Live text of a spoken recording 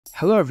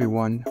Hello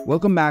everyone,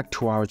 welcome back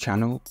to our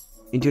channel.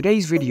 In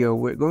today's video,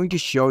 we're going to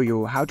show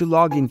you how to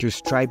log into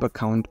Stripe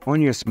account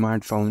on your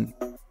smartphone.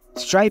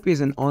 Stripe is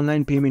an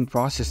online payment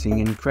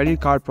processing and credit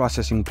card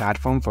processing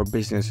platform for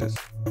businesses.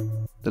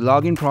 The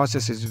login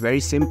process is very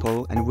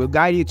simple and we'll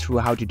guide you through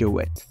how to do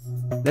it.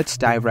 Let's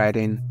dive right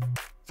in.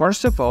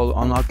 First of all,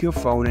 unlock your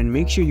phone and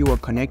make sure you are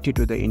connected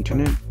to the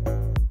internet.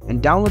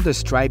 And download the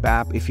Stripe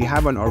app if you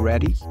haven't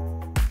already.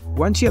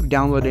 Once you have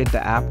downloaded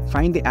the app,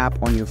 find the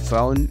app on your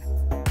phone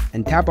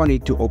and tap on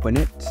it to open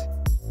it.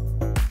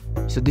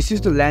 So this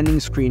is the landing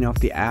screen of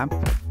the app.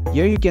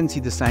 Here you can see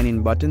the sign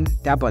in button,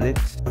 tap on it.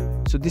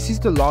 So this is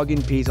the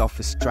login page of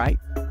Stripe.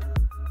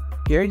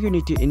 Here you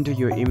need to enter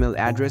your email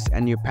address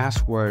and your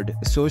password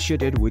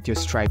associated with your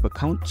Stripe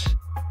account.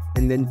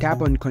 And then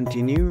tap on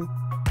continue.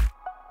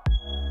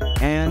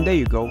 And there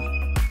you go.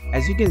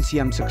 As you can see,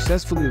 I'm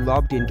successfully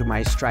logged into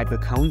my Stripe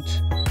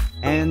account.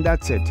 And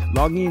that's it.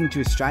 Logging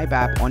into Stripe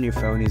app on your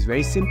phone is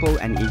very simple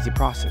and easy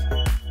process.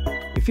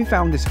 If you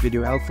found this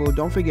video helpful,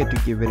 don't forget to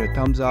give it a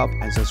thumbs up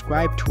and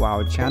subscribe to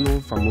our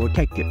channel for more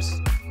tech tips.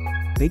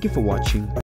 Thank you for watching.